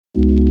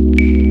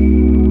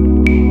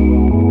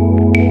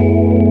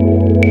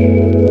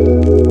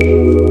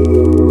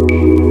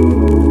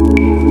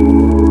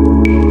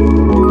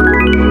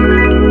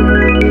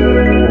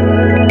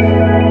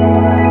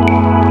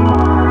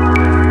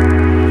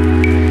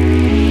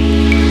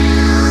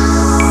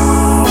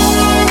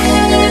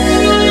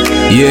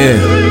Yeah,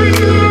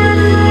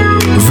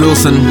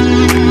 Vilson.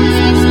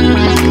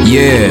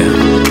 Yeah.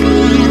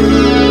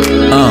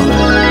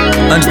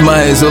 Antes de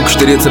mais, eu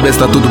gostaria de saber se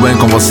está tudo bem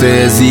com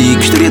vocês e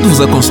gostaria de vos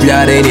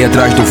aconselhar a irem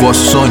atrás dos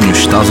vossos sonhos,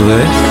 estás a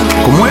ver?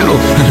 Como eu.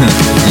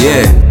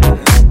 Yeah.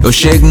 Eu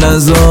chego na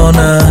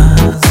zona,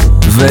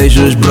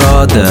 vejo os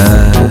brothers,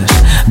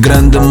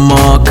 grande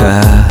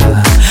moca,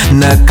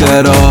 na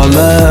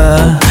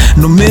carola,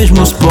 no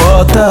mesmo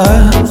spot,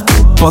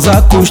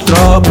 posar com os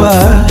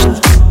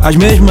tropas, às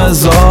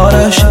mesmas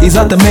horas,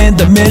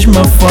 exatamente da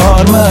mesma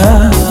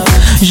forma.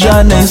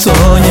 Já nem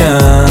sonha,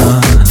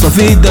 só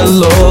vida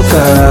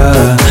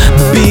louca,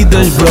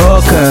 bebidas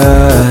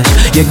brocas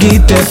e a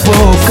guita é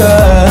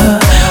pouca.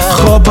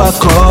 Rouba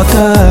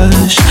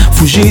cotas,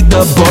 fugir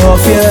da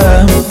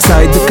bófia,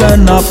 sai de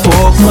cana a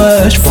pouco,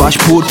 mas faz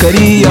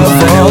porcaria.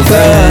 Mano, eu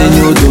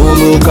venho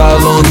do local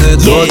onde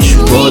todos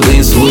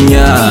podem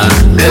sonhar.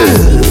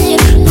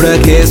 Pra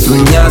que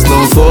sonhar se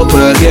não for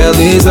para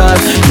realizar?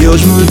 E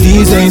eles me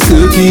dizem,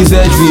 se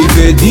quiseres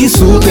viver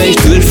disso tens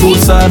de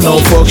esforçar. Não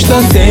foques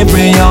tanto tempo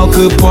em algo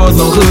que pode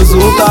não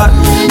resultar.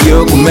 E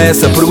eu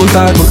começo a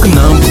perguntar, porque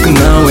não,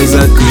 eis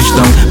a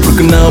questão.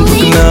 Porque não,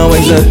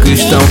 eis a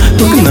questão.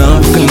 Porque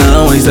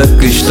não, eis a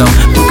questão.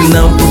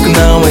 Porque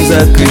não, eis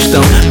a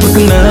questão. Porque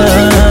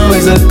não,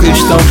 eis a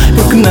questão.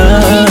 Porque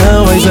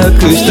não, eis a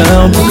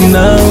questão. Porque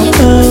não,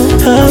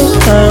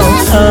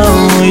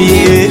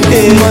 yeah.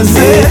 Mas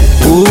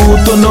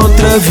tô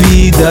noutra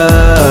vida,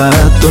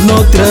 tô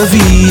noutra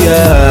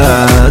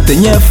via.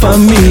 Tenho a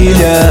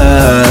família,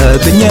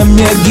 tenho a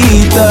minha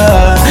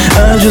guita.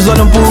 Anjos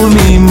olham por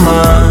mim,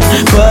 man,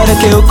 para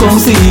que eu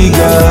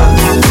consiga.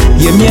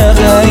 E a minha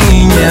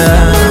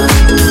rainha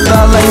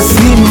tá lá em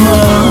cima.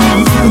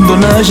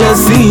 Dona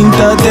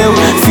Jacinta, teu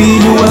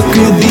filho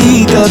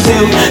acredita,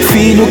 teu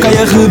filho cai e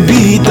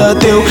arrebita,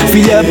 teu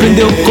filho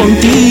aprendeu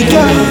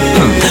contigo.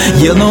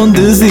 E ele não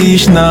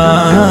desiste,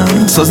 não,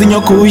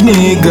 sozinho com os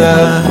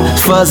niggas,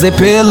 fazer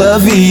pela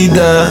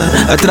vida,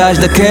 atrás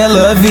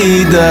daquela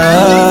vida.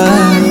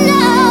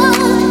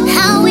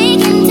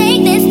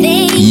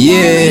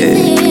 Yeah,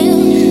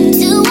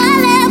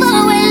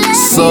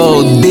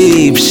 so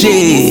deep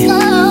shit.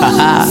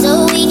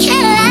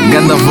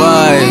 Ganda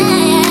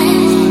vibe.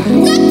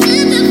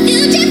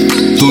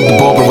 Tudo de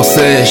bom para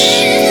vocês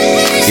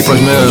e para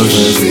os meus.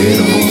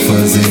 Eu vou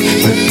fazer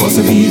para que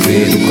possa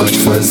viver do que gosto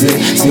de fazer.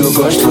 Se eu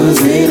gosto de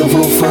fazer, eu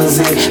vou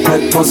fazer para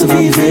que possa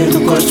viver do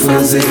que gosto de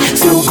fazer.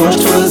 Se eu gosto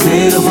de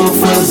fazer, eu vou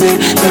fazer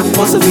para que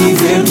possa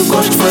viver do que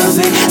gosto de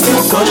fazer. Se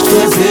eu gosto de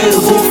fazer,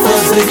 eu vou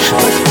fazer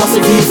para que possa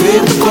viver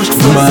do que gosto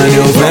de fazer. Mano,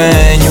 eu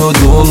venho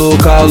do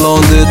local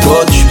onde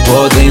todos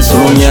podem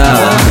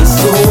sonhar.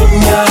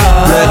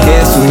 Pra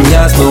que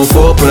sonhar se não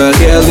for para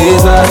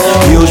realizar?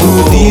 E eles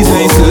me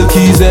dizem, se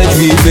quiseres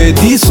viver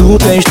disso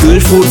tens de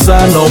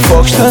esforçar. Não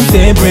foques tanto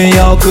tempo em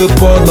algo que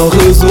pode não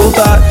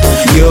resultar.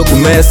 E eu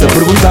começo a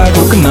perguntar,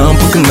 porque não,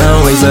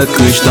 eis a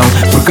questão.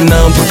 Porque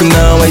não,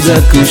 eis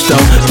a questão.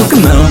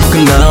 Porque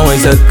não,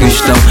 eis a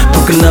questão. Porque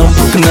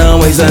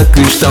não, eis a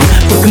questão.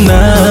 Porque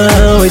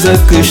não, eis a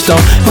questão.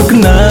 Porque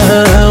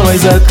não,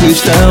 eis a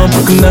questão.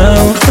 Porque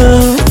não,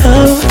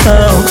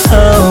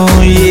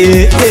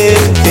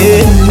 yeah.